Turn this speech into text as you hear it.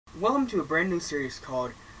Welcome to a brand new series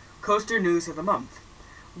called Coaster News of the Month.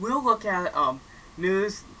 We'll look at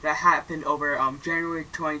news that happened over January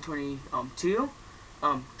 2022.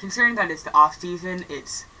 Considering that it's the off season,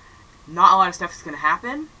 it's not a lot of stuff is going to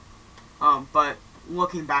happen. But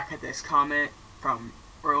looking back at this comment from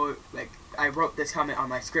earlier, I wrote this comment on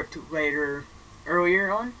my script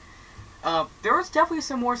earlier on. There was definitely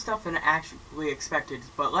some more stuff than I actually expected,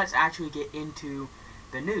 but let's actually get into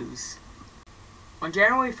the news. On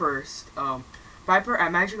January 1st, Viper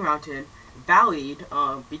at Magic Mountain valleyed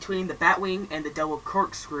between the Batwing and the Double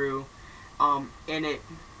Corkscrew, and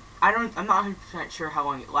I'm not 100% sure how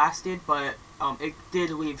long it lasted, but it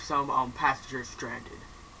did leave some passengers stranded.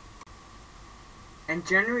 And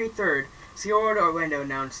January 3rd, SeaWorld Orlando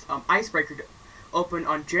announced Icebreaker to open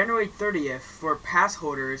on January 30th for pass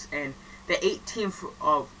holders and the 18th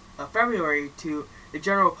of February to the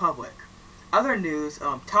general public. Other news,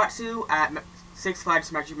 Tatsu at Six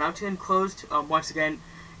Flags Magic Mountain closed once again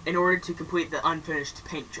in order to complete the unfinished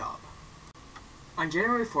paint job. On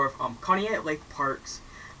January 4th, Conneaut Lake Park's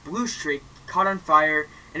Blue Streak caught on fire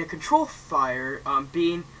in a control fire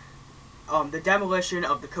being the demolition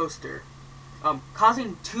of the coaster,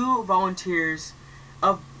 causing 2 volunteers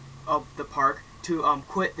of the park to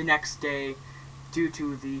quit the next day due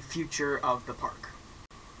to the future of the park.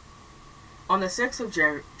 On the 6th of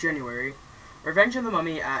January, Revenge of the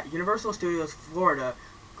Mummy at Universal Studios Florida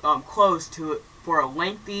closed for a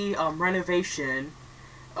lengthy renovation,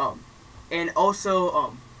 and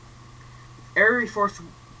also Air Force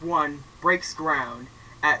One breaks ground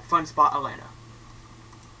at Fun Spot Atlanta.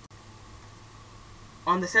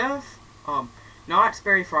 On the 7th, Knott's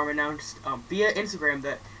Berry Farm announced via Instagram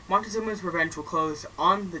that Montezuma's Revenge will close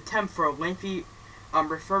on the 10th for a lengthy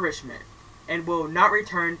refurbishment and will not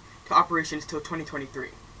return to operations till 2023.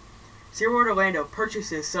 SeaWorld Orlando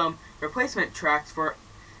purchases some replacement tracks for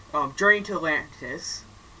Journey to Atlantis.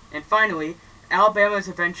 And finally, Alabama's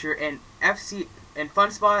Adventure and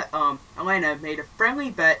Fun Spot Atlanta made a friendly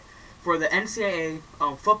bet for the NCAA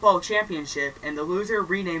football championship, and the loser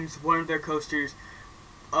renames one of their coasters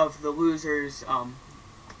of the loser's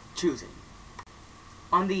choosing.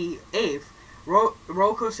 On the 8th,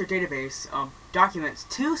 Roller Coaster Database documents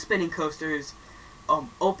 2 spinning coasters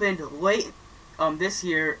opened late this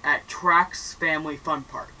year at Trax Family Fun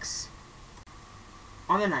Parks.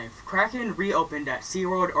 On the 9th, Kraken reopened at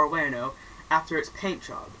SeaWorld Orlando after its paint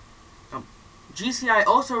job. GCI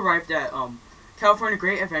also arrived at California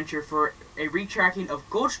Great Adventure for a retracking of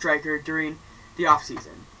Gold Striker during the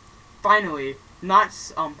off-season. Finally,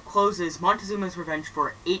 Knott's closes Montezuma's Revenge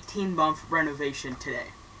for 18-month renovation today.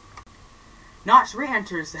 Knott's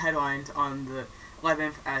re-enters the headlines on the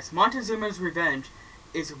 11th as Montezuma's Revenge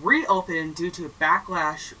is reopened due to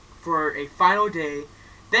backlash for a final day,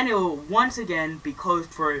 then it will once again be closed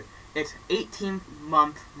for its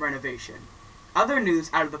 18-month renovation. Other news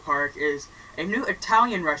out of the park is a new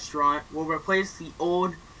Italian restaurant will replace the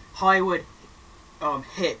old Hollywood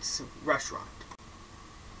Hits restaurant.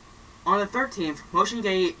 On the 13th, Motion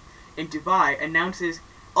Gate in Dubai announces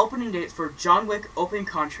opening dates for John Wick Open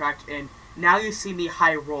Contract and Now You See Me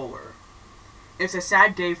High Roller. It's a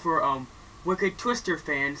sad day for Wicked Twister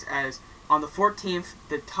fans as on the 14th,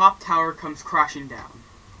 the top tower comes crashing down.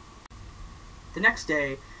 The next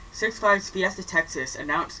day, Six Flags Fiesta Texas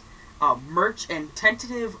announced merch and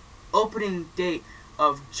tentative opening date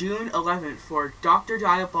of June 11th for Dr.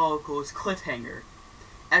 Diabolical's Cliffhanger,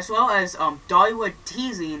 as well as Dollywood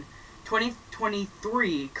teasing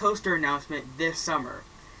 2023 coaster announcement this summer.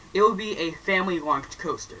 It will be a family-launched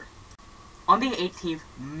coaster. On the 18th,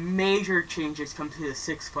 major changes come to the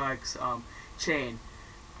Six Flags chain,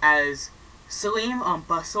 as Salim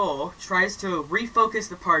Basol tries to refocus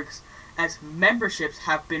the parks as memberships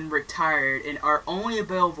have been retired and are only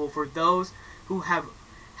available for those who have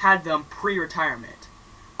had them pre-retirement.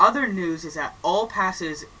 Other news is that all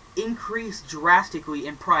passes increase drastically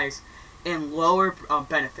in price and lower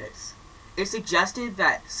benefits. It's suggested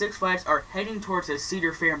that Six Flags are heading towards a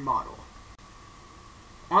Cedar Fair model.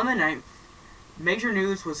 On the 9th, major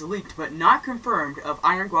news was leaked but not confirmed of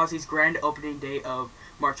Iron Gwazi's grand opening day of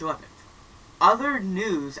March 11th. Other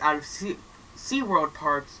news out of SeaWorld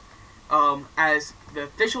parks as the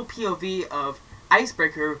official POV of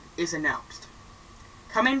Icebreaker is announced.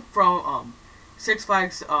 Coming from Six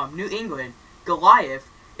Flags New England, Goliath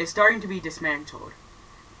is starting to be dismantled.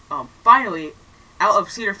 Finally, out of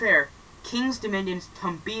Cedar Fair, King's Dominion's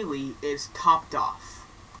Tumbili is topped off.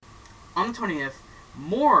 On the 20th,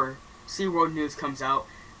 more SeaWorld news comes out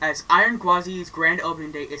as Iron Gwazi's grand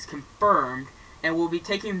opening date is confirmed and will be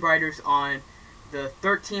taking riders on the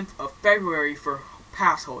 13th of February for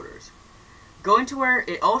pass holders. Going to where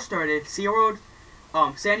it all started, SeaWorld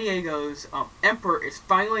San Diego's Emperor is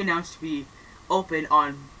finally announced to be open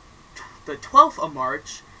on the 12th of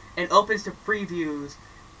March and opens to previews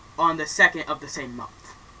on the 2nd of the same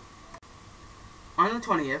month. On the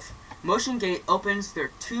 20th, Motion Gate opens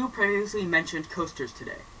their 2 previously mentioned coasters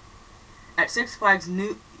today. At Six Flags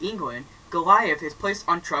New England, Goliath is placed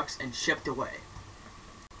on trucks and shipped away.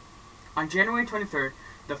 On January 23rd,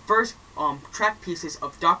 the first track pieces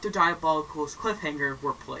of Dr. Diabolical's Cliffhanger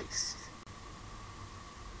were placed.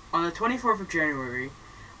 On the 24th of January,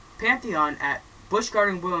 Pantheon at Busch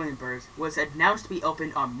Garden Williamsburg was announced to be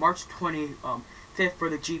opened on March 25th for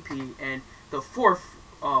the GP and the 4th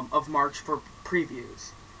of March for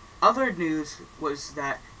previews. Other news was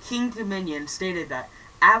that King Dominion stated that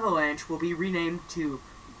Avalanche will be renamed to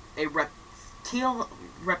a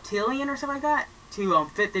reptilian or something like that to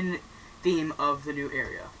fit the theme of the new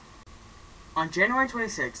area. On January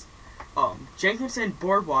 26th, Jenkinson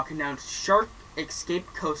Boardwalk announced Shark Escape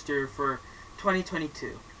Coaster for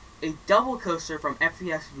 2022, a double coaster from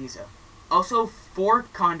FES Visa. Also, 4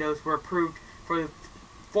 condos were approved for the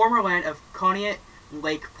former land of Conneaut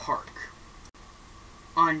Lake Park.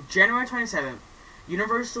 On January 27th,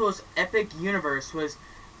 Universal's Epic Universe was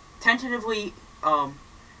tentatively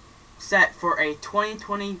set for a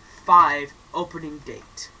 2025 opening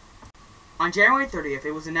date. On January 30th,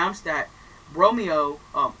 it was announced that Romeo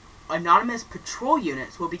anonymous patrol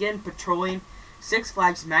units will begin patrolling Six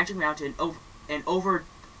Flags Magic Mountain and over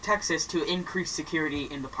Texas to increase security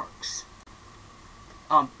in the parks.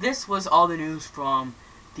 This was all the news from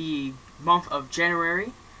the month of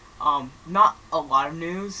January. Not a lot of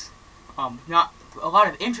news. Not a lot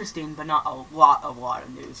of interesting, but not a lot of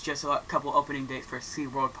news. Just a couple opening dates for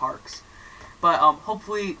SeaWorld parks. But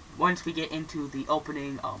hopefully, once we get into the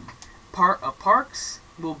opening parks,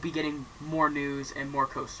 we'll be getting more news and more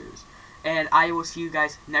coasters. And I will see you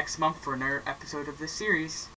guys next month for another episode of this series.